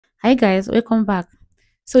Hi guys, welcome back.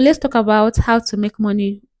 So let's talk about how to make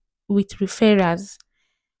money with referrals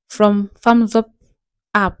from FAMSUP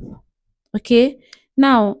app. Okay.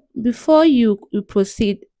 Now, before you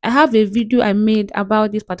proceed, I have a video I made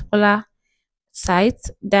about this particular site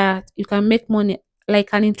that you can make money,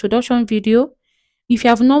 like an introduction video. If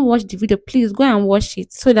you have not watched the video, please go and watch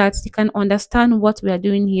it so that you can understand what we are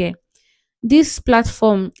doing here. This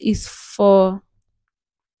platform is for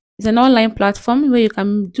It's an online platform where you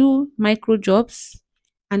can do micro jobs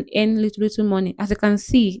and earn little money. As you can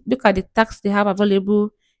see, look at the tax they have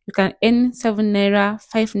available. You can earn 7 naira,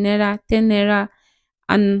 5 naira, 10 naira,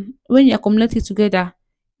 and when you accumulate it together,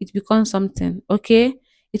 it becomes something. Okay,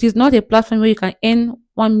 it is not a platform where you can earn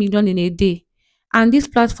 1 million in a day, and this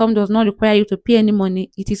platform does not require you to pay any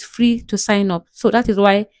money. It is free to sign up, so that is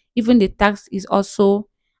why even the tax is also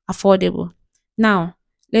affordable. Now,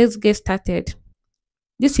 let's get started.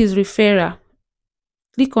 This is referral.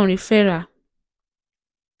 Click on referral.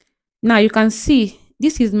 Now you can see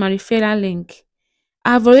this is my referral link.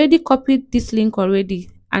 I've already copied this link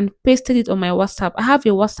already and pasted it on my WhatsApp. I have a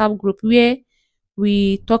WhatsApp group where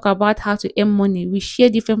we talk about how to earn money. We share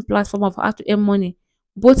different platforms of how to earn money,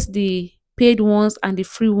 both the paid ones and the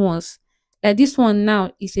free ones. Like this one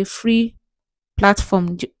now is a free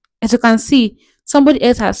platform. As you can see, somebody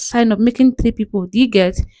else has signed up, making 3 people. Do you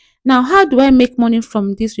get? Now, how do I make money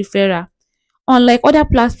from this referral? Unlike other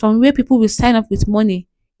platforms where people will sign up with money,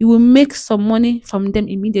 you will make some money from them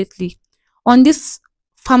immediately. On this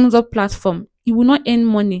Farms Up platform, you will not earn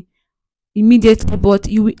money immediately, but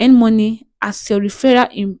you will earn money as your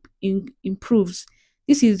referral improves.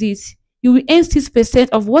 This is it. You will earn 6%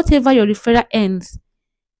 of whatever your referral earns.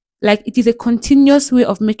 Like it is a continuous way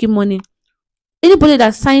of making money. Anybody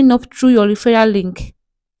that sign up through your referral link,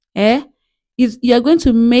 eh, is you are going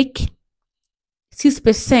to make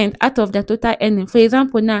 6% out of their total earning. For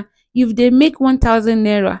example, now if they make 1,000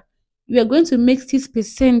 naira, you are going to make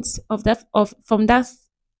 6% of that of from that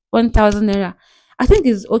 1,000 naira. I think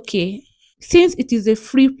it's okay since it is a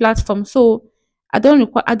free platform. So I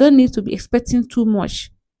don't need to be expecting too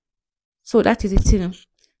much. So that is the thing.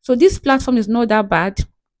 So this platform is not that bad.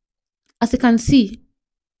 As you can see,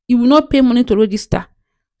 you will not pay money to register.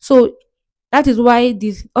 So that is why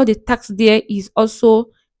this all the tax there is also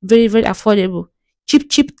very affordable.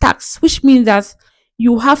 Cheap tax, which means that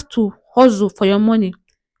you have to hustle for your money.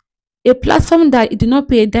 A platform that it did not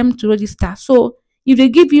pay them to register. So if they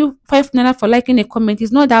give you 5 naira for liking a comment,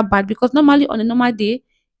 it's not that bad because normally on a normal day,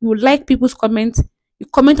 you would like people's comments, you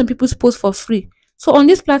comment on people's posts for free. So on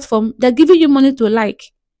this platform, they're giving you money to like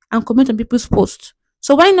and comment on people's posts.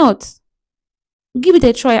 So why not? Give it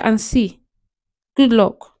a try and see. Good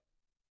luck.